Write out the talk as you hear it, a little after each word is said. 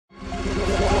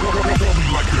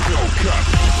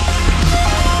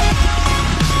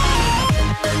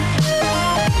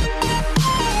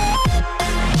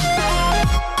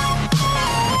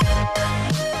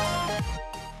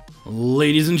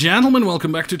gentlemen,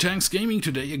 welcome back to Tanks Gaming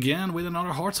today again with another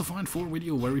Hearts of Iron 4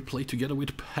 video where we play together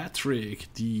with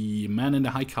Patrick, the Man in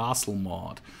the High Castle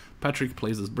mod. Patrick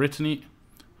plays as Brittany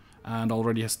and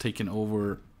already has taken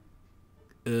over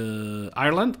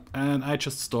Ireland, and I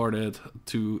just started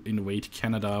to invade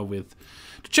Canada with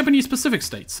the Japanese Pacific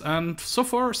states, and so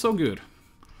far so good.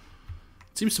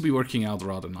 It seems to be working out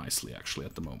rather nicely actually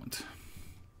at the moment.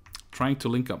 Trying to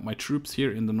link up my troops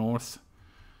here in the north.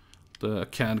 The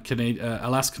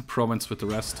Alaskan province with the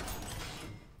rest.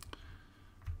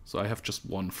 So I have just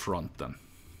one front then.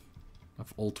 I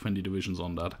have all 20 divisions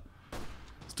on that.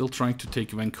 Still trying to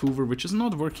take Vancouver, which is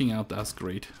not working out as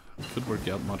great. It could work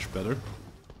out much better.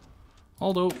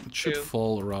 Although it should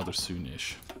fall rather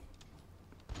soonish.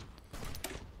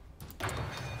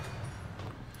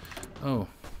 Oh,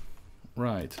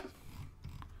 right.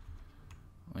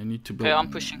 I need to build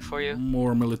I'm pushing for you.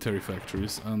 More military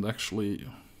factories and actually...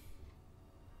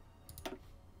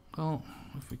 Well,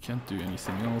 if we can't do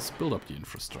anything else, build up the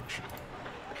infrastructure.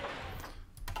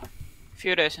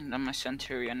 Few days and then my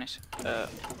Centurion is,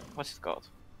 what's it called?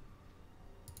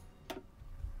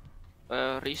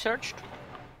 Researched.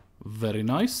 Very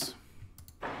nice.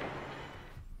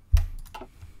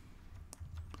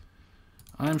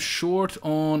 I'm short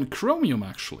on chromium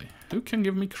actually. Who can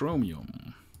give me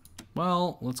chromium?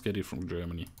 Well, let's get it from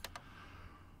Germany.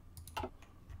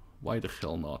 Why the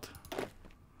hell not?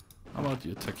 How about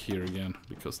you attack here again?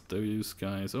 Because those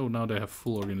guys... Oh, now they have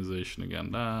full organization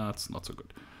again. That's not so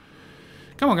good.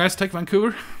 Come on, guys, take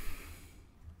Vancouver.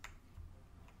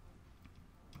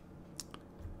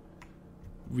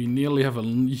 We nearly have a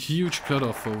huge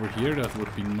cutoff over here. That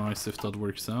would be nice if that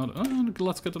works out. Oh,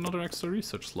 let's get another extra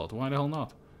research slot. Why the hell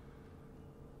not?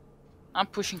 I'm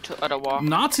pushing to Ottawa.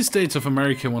 Nazi states of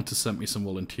America want to send me some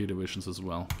volunteer divisions as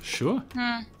well. Sure.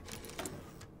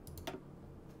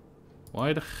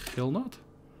 Why the hell not?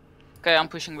 Okay, I'm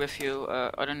pushing with you.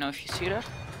 I don't know if you see that.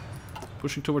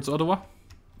 Pushing towards Ottawa?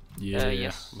 Yeah,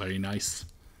 yes. Very nice.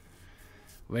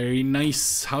 Very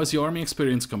nice. How's your army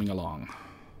experience coming along?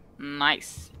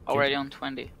 Nice. Already on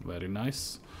 20. Very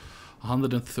nice.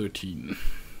 113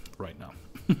 right now.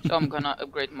 So I'm gonna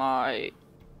upgrade my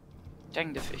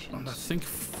tank divisions. And I think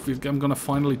I'm gonna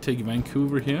finally take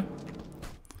Vancouver here.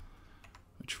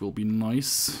 Which will be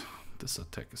nice. This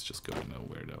attack is just going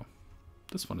nowhere though.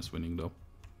 This one is winning though.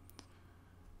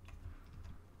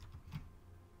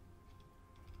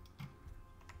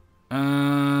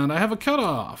 And I have a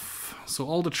cutoff. So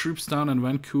all the troops down in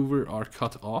Vancouver are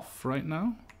cut off right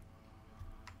now.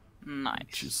 Nice.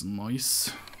 Which is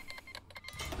nice.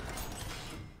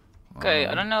 Okay,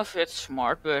 I don't know if it's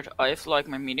smart, but I have like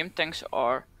my medium tanks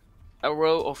are a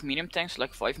row of medium tanks,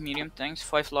 like 5 medium tanks,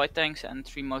 5 light tanks and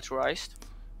 3 motorized.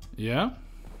 Yeah.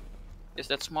 Is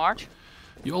that smart?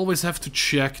 You always have to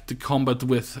check the combat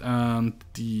width and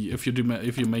the if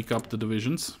you make up the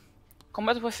divisions.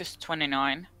 Combat width is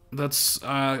 29. That's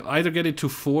either get it to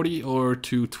 40 or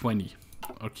to 20,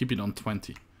 or keep it on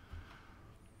 20.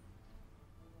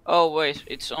 Oh wait,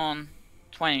 it's on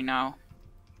 20 now.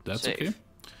 That's Save. okay.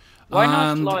 Why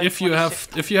not And like if you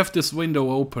have this window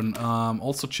open,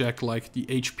 also check like the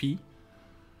HP.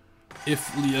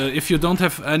 If you don't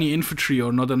have any infantry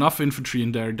or not enough infantry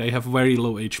in there, they have very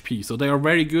low HP. So they are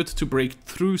very good to break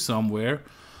through somewhere,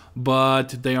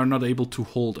 but they are not able to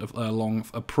hold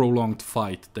a prolonged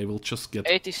fight. They will just get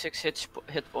 86 hit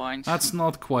points. That's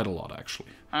not quite a lot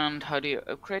actually. And how do you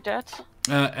upgrade that?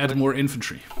 Add more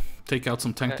infantry. Take out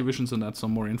some tank divisions and add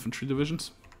some more infantry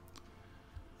divisions.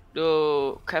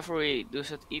 Do cavalry do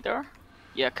that either?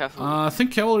 Yeah, cavalry. I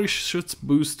think cavalry should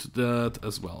boost that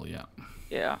as well, yeah.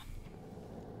 Yeah.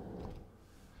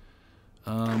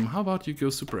 How about you go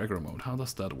super aggro mode? How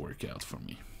does that work out for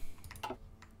me?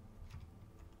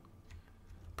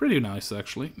 Pretty nice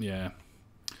actually, yeah.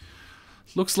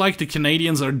 Looks like the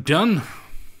Canadians are done.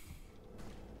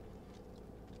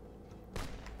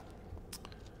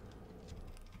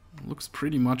 Looks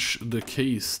pretty much the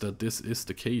case that this is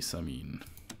the case, I mean.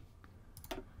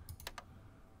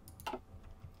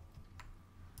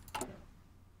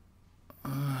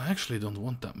 I actually don't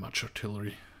want that much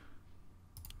artillery.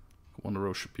 1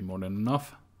 row should be more than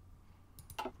enough.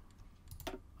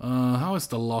 How is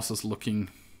the losses looking?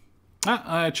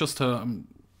 I just at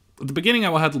the beginning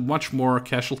I had much more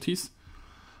casualties,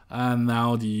 and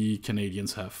now the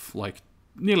Canadians have like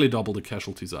nearly double the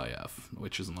casualties I have,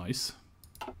 which is nice.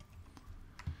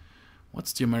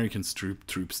 What's the American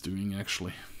troops doing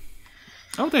actually?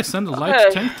 Oh, they send a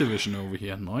light tank division over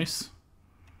here. Nice.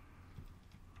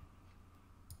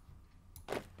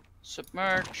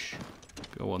 Submerge.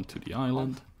 Go on to the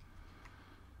island.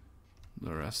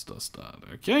 The rest does that.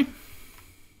 Okay.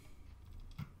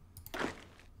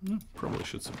 Probably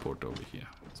should support over here,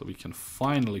 so we can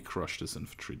finally crush this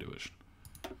infantry division.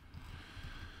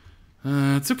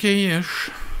 It's okay-ish.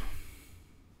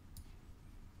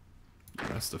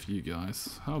 The rest of you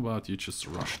guys, how about you just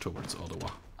rush towards Ottawa?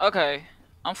 Okay,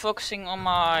 I'm focusing on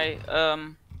my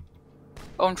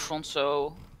own front,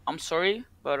 so I'm sorry,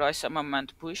 but I set my man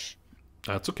to push.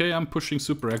 That's okay, I'm pushing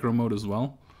super aggro mode as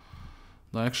well.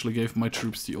 I actually gave my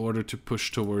troops the order to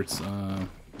push towards...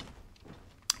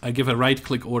 I give a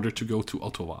right-click order to go to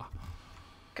Ottawa.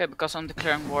 Okay, because I'm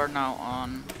declaring war now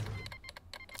on...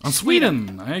 On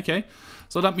Sweden! Okay.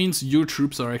 So that means your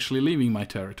troops are actually leaving my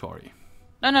territory.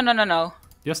 No.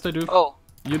 Yes, they do. Oh.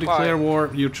 You declare war,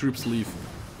 your troops leave.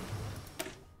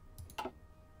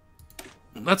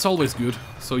 That's always good.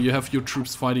 So you have your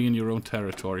troops fighting in your own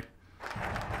territory.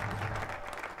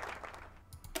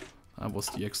 That was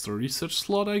the extra research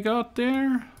slot I got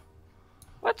there.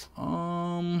 What?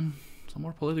 Some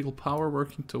more political power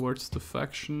working towards the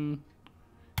faction.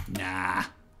 Nah,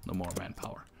 no more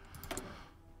manpower.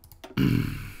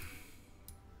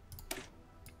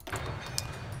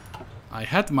 I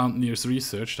had Mountaineers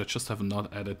researched, I just have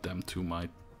not added them to my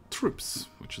troops,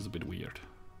 which is a bit weird.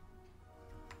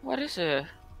 What is it?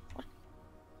 What?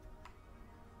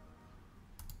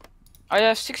 I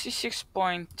have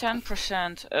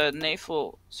 66.10%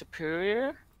 naval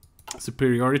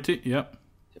superiority, yep.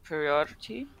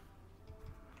 Superiority.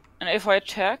 And if I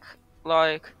attack,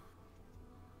 like,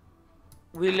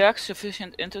 we lack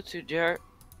sufficient intel to dare.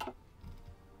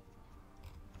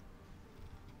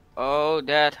 Oh,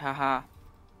 that, haha.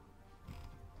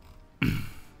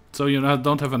 So you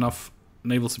don't have enough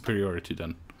naval superiority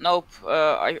then? Nope,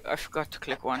 I forgot to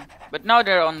click one. But now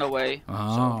they're on the way.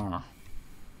 Ah.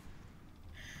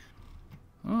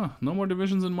 So. Ah, no more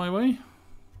divisions in my way?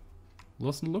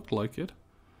 Doesn't look like it.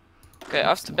 Okay, I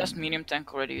have the best medium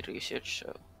tank already researched,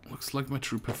 so... Looks like my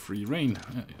troop have free reign.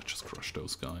 Yeah, just crush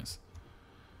those guys.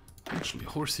 Actually,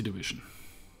 horsey division.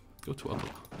 Go to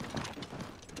Ottawa.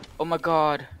 Oh my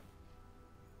god.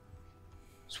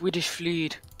 Swedish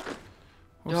fleet.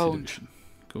 Horsey division.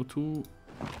 Go to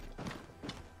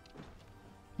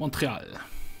Montreal.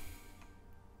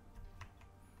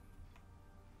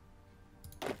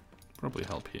 Probably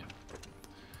help here.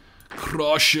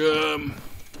 Crush 'em!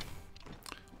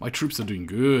 My troops are doing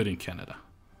good in Canada.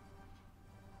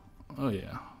 Oh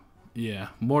yeah. Yeah,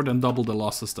 more than double the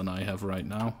losses than I have right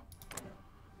now.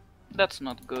 That's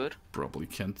not good. Probably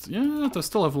can't... Yeah, they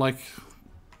still have like...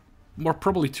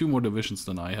 Probably 2 more divisions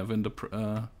than I have in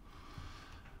the...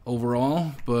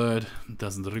 overall, but it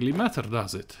doesn't really matter,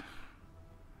 does it?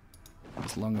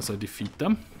 As long as I defeat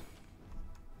them.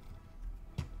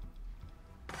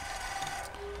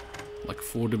 Like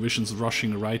 4 divisions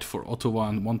rushing right for Ottawa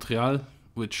and Montreal,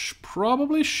 which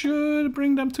probably should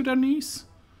bring them to their knees.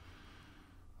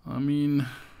 I mean,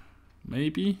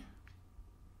 maybe.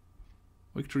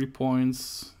 Victory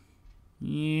points.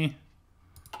 Yeah.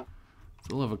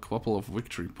 Still have a couple of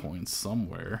victory points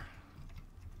somewhere.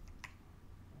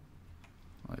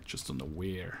 I just don't know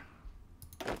where.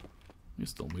 You're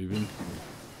still moving.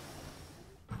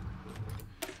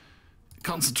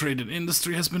 Concentrated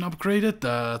industry has been upgraded.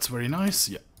 That's very nice.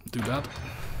 Yeah, do that.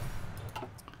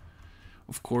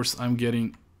 Of course, I'm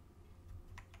getting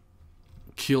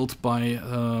killed by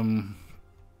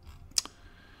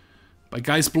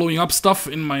guys blowing up stuff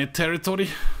in my territory.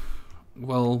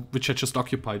 Well, which I just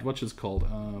occupied. What's it called?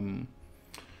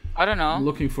 I don't know. I'm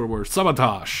looking for word.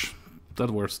 Sabotage. That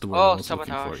was the word I was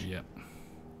looking for. Yeah.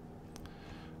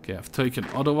 Okay, I've taken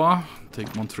Ottawa.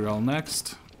 Take Montreal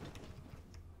next.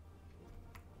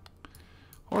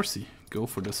 Horsey, go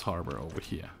for this harbor over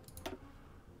here.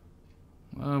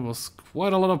 That was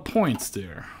quite a lot of points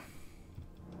there.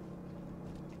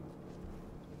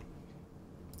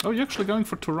 Oh, you're actually going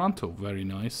for Toronto. Very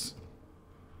nice.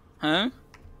 Huh?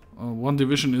 One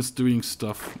division is doing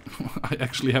stuff I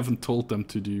actually haven't told them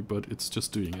to do, but it's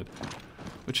just doing it.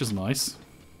 Which is nice.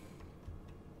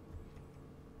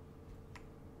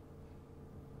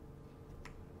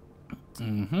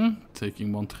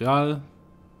 Taking Montreal.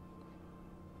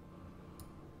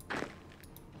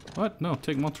 What? No,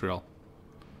 take Montreal.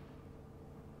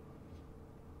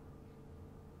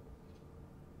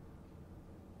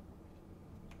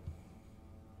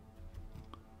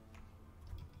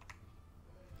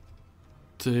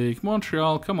 Take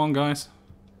Montreal. Come on, guys.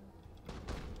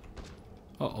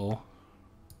 Uh-oh.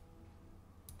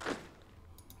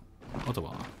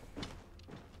 Ottawa.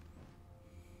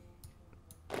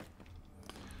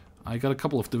 I got a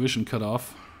couple of division cut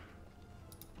off.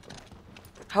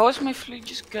 How is my fleet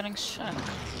just getting sunk?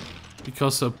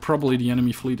 Because probably the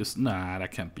enemy fleet is... Nah,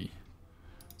 that can't be.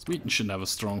 Sweden shouldn't have a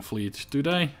strong fleet, do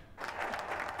they?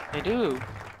 They do.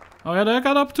 Oh yeah, they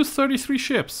got up to 33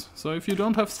 ships. So if you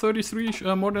don't have 33,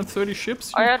 more than 30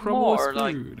 ships, I you're had probably more,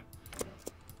 screwed.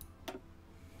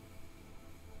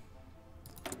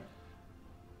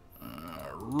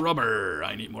 Rubber!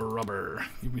 I need more rubber.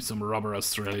 Give me some rubber,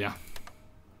 Australia.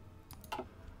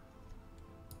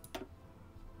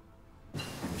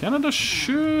 Canada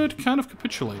should kind of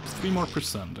capitulate. 3% more.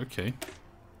 Okay.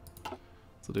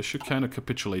 So they should kind of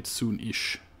capitulate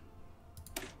soon-ish.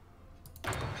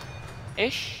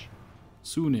 Ish?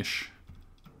 Soonish.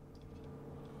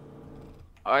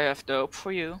 I have the hope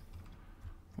for you.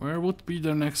 Where would be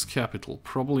their next capital?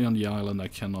 Probably on the island I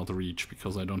cannot reach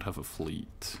because I don't have a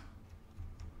fleet.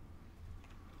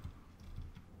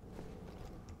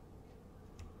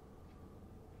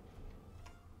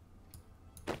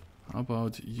 How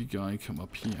about you guys come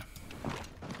up here?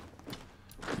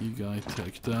 You guys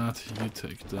take that, you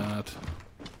take that.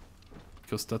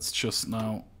 Because that's just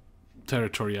now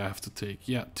territory I have to take.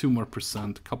 Yeah, 2% more,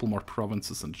 a couple more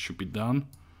provinces and it should be done.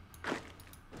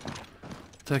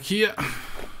 Attack here.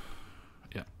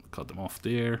 Yeah, cut them off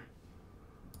there.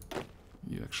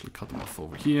 You actually cut them off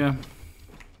over here.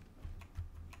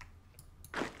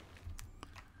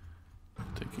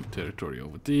 Taking territory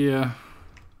over there.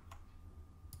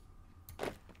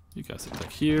 You guys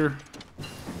attack here.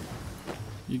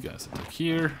 You guys attack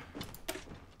here.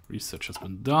 Research has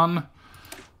been done.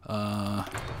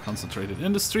 Concentrated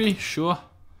industry, sure.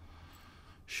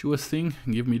 Sure thing,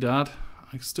 give me that.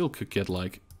 I still could get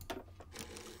like...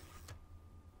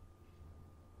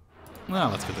 Well,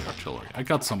 let's get the artillery. I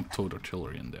got some towed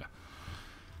artillery in there.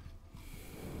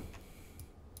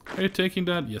 Are you taking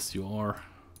that? Yes, you are.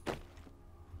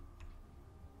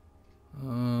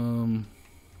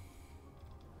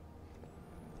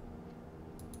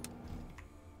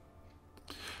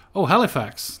 Oh,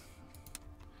 Halifax.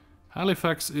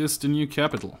 Halifax is the new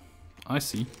capital. I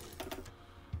see.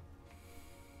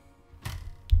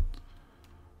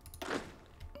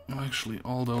 Actually,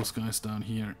 all those guys down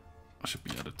here should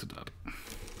be added to that.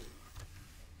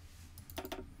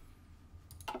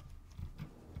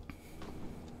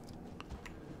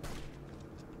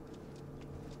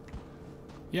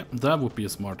 Yeah, that would be a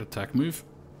smart attack move.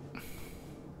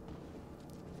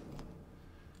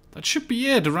 That should be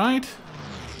it, right?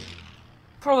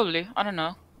 Probably, I don't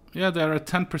know. Yeah, they're at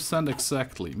 10%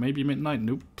 exactly. Maybe midnight?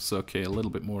 Nope. So, okay, a little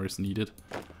bit more is needed.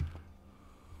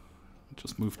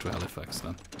 Just move to Halifax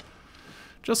then.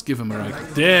 Just give him a right.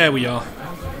 There we are.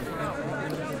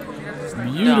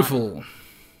 Beautiful.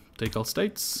 Take all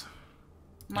states.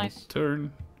 Nice.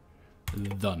 Turn.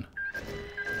 Done.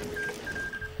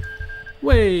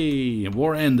 Way!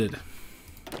 War ended.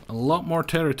 A lot more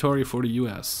territory for the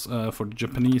US, for the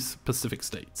Japanese Pacific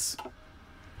states.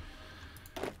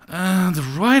 And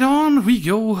right on we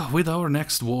go with our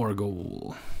next war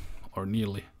goal. Or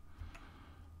nearly.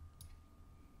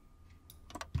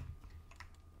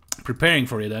 Preparing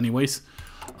for it anyways.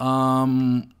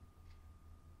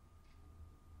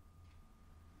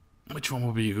 Which one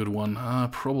would be a good one?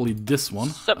 Probably this one.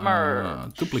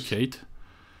 Submerge. Duplicate.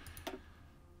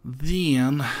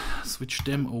 Then switch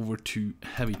them over to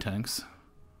heavy tanks.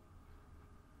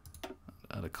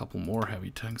 Add a couple more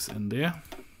heavy tanks in there.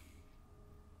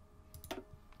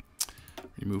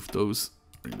 Remove those,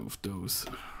 remove those,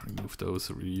 remove those,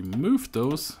 remove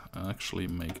those. Actually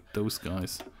make those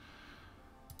guys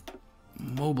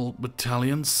mobile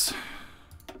battalions.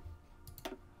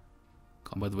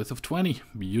 Combat width of 20.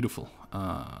 Beautiful.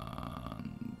 The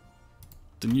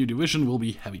new division will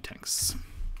be heavy tanks.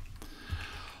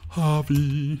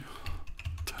 Heavy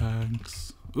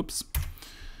tanks. Oops.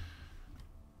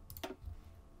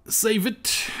 Save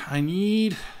it. I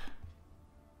need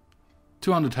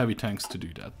 200 heavy tanks to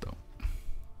do that though.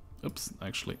 Oops,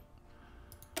 actually.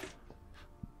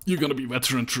 You're gonna be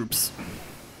veteran troops.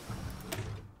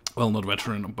 Well, not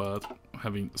veteran, but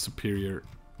having superior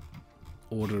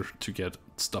order to get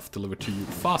stuff delivered to you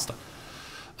faster.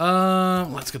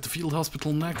 Let's get the field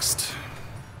hospital next.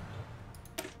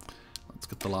 Let's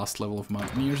get the last level of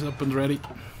mountaineers up and ready.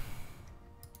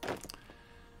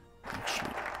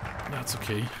 Actually, that's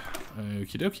okay.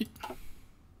 Okie dokie.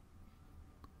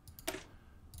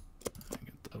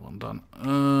 Get that one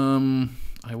done.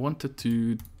 I wanted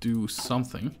to do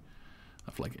something.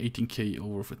 I have like 18k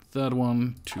over with that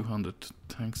one. 200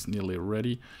 tanks nearly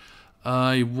ready.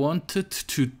 I wanted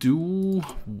to do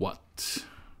what?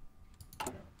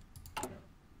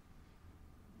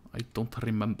 I don't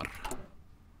remember.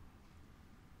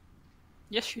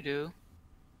 Yes, you do.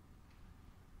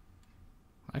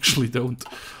 I actually don't.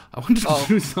 I wanted to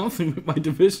do something with my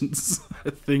divisions, I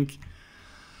think.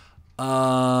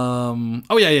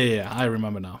 Oh yeah. I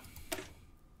remember now.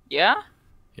 Yeah?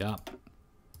 Yeah.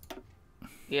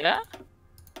 Yeah?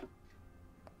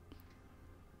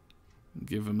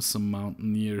 Give them some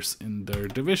mountaineers in their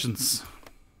divisions.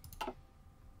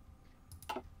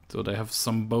 So they have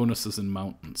some bonuses in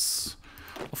mountains.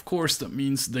 Of course, that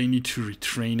means they need to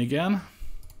retrain again.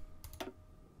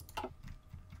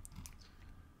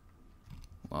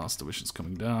 Last division's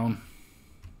coming down.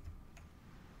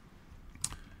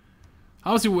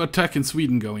 How's your attack in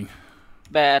Sweden going?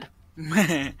 Bad.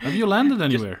 Have you landed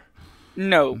anywhere?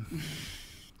 No.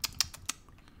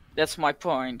 That's my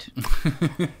point.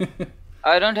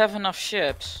 I don't have enough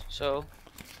ships, so...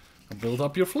 Build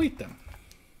up your fleet then.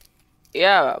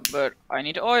 Yeah, but I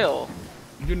need oil.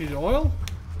 You need oil?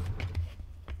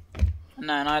 And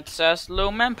then it says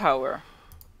low manpower.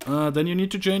 Then you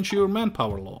need to change your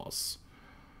manpower laws.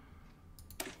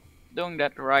 Doing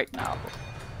that right now.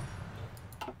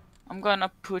 I'm gonna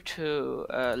put to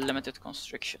limited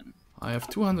constriction. I have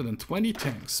 220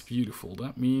 tanks. Beautiful.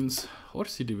 That means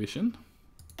Horsey division.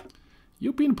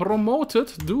 You've been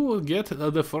promoted. Do get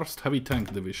the first heavy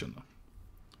tank division.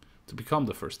 To become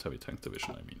the first heavy tank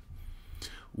division, I mean.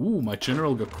 Ooh, my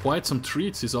general got quite some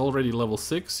treats. He's already level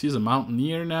 6. He's a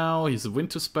mountaineer now. He's a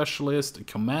winter specialist, a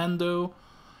commando,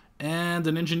 and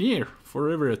an engineer for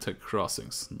river attack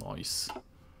crossings. Nice.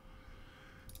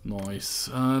 Nice.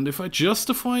 And if I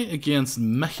justify against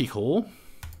Mexico...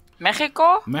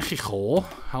 Mexico?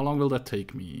 How long will that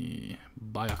take me?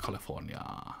 Baja California.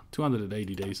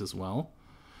 280 days as well.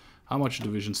 How much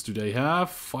divisions do they have?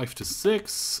 5 to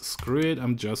 6. Screw it,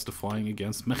 I'm justifying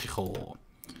against Mexico.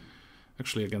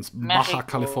 Actually, against Baja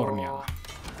California.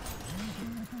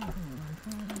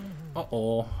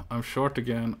 Uh-oh, I'm short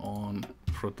again on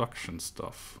production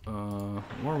stuff.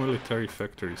 More military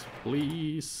factories,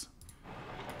 please.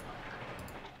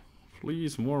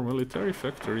 Please, more military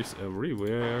factories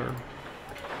everywhere.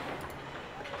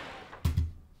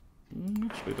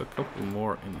 Actually, a couple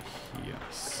more in here.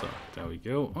 So, there we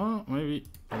go. Oh, maybe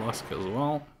Alaska as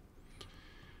well.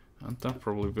 And that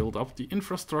probably build up the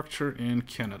infrastructure in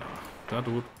Canada. That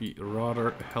would be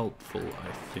rather helpful,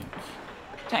 I think.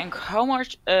 Tank, how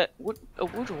much would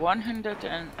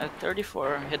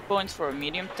 134 hit points for a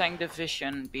medium tank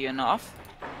division be enough?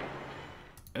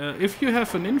 If you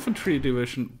have an infantry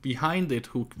division behind it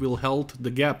who will hold the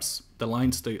gaps, the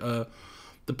lines, the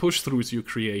push-throughs you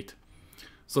create,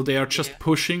 so they are just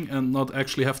pushing and not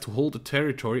actually have to hold the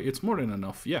territory, it's more than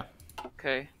enough, yeah.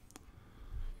 Okay.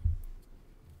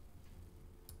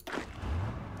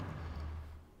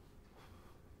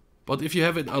 But if you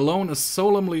have it alone as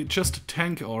solemnly just a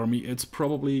tank army, it's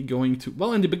probably going to...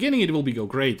 Well, in the beginning it will go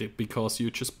great, because you're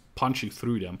just punching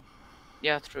through them.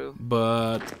 Yeah, true.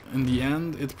 But in the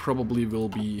end, it probably will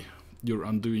be your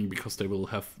undoing, because they will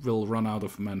run out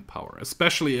of manpower.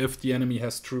 Especially if the enemy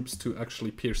has troops to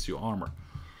actually pierce your armor.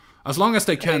 As long as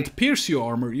they can't pierce your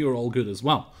armor, you're all good as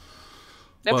well.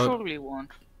 They probably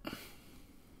won't.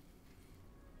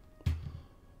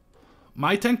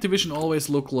 My tank division always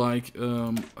looked like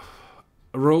a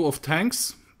row of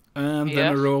tanks, and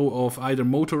then a row of either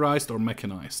motorized or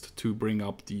mechanized to bring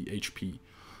up the HP.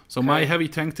 So my heavy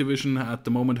tank division at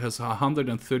the moment has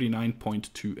 139.2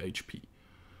 HP.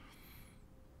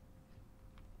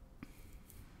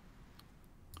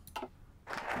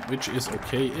 Which is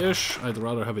okay-ish. I'd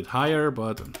rather have it higher,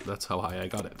 but that's how high I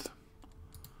got it.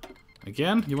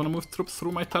 Again, you want to move troops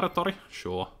through my territory?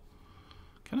 Sure.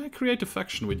 Can I create a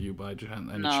faction with you by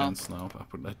any chance now?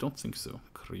 I don't think so.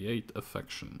 Create a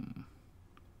faction.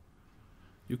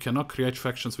 You cannot create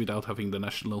factions without having the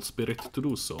national spirit to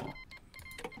do so.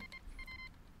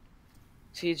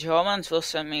 See, Germans will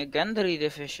send me again 3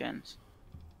 divisions.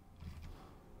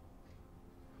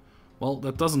 Well,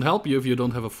 that doesn't help you if you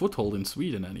don't have a foothold in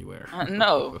Sweden anywhere.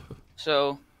 No,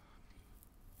 so...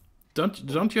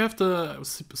 Don't you have the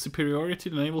superiority,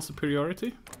 the naval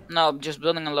superiority? No, I'm just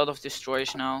building a lot of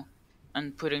destroyers now.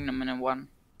 And putting them in one.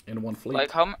 In one fleet?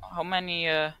 Like, how many...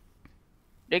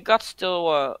 They got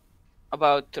still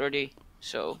about 30,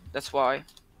 so that's why.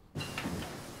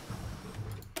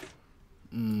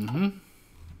 Mm-hmm.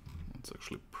 That's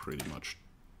actually pretty much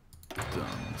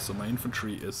done. So my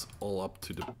infantry is all up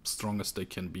to the strongest they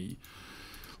can be.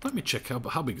 Let me check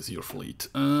how big is your fleet.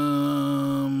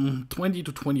 20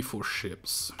 to 24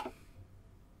 ships.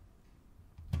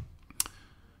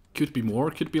 Could be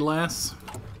more, could be less.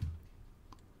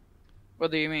 What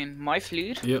do you mean? My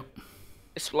fleet? Yep.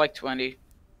 It's like 20.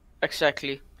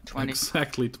 Exactly 20.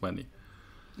 Exactly 20.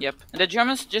 Yep. And the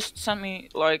Germans just sent me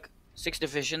like 6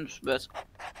 divisions, but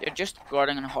they're just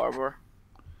guarding a harbor.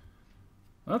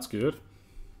 That's good.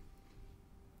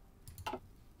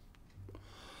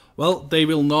 Well, they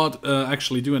will not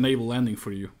actually do a naval landing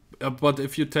for you. But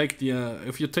if you take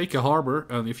a harbor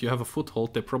and if you have a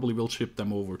foothold, they probably will ship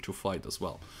them over to fight as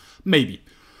well. Maybe.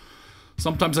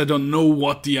 Sometimes I don't know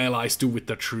what the Allies do with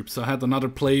their troops. I had another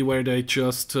play where they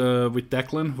just, with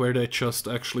Declan, where they just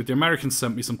actually, the Americans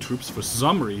sent me some troops for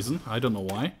some reason. I don't know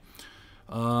why.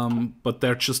 But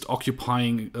they're just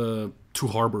occupying 2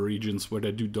 harbor regions where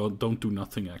they don't do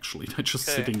nothing actually. They're just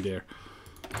sitting there.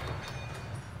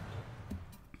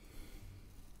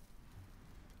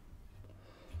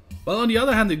 Well, on the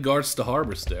other hand, it guards the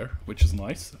harbors there, which is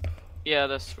nice. Yeah,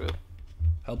 that's true.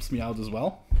 Helps me out as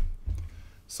well.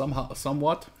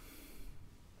 Somewhat.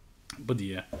 But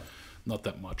yeah, not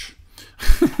that much.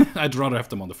 I'd rather have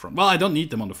them on the front. Well, I don't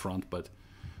need them on the front, but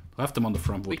to have them on the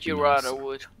front would be nice. But you rather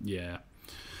would. Yeah.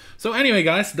 So anyway,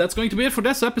 guys, that's going to be it for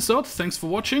this episode. Thanks for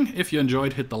watching. If you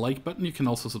enjoyed, hit the like button. You can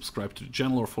also subscribe to the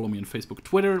channel or follow me on Facebook,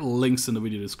 Twitter. Links in the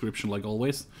video description like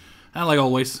always. And like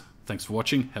always, thanks for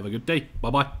watching. Have a good day.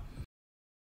 Bye-bye.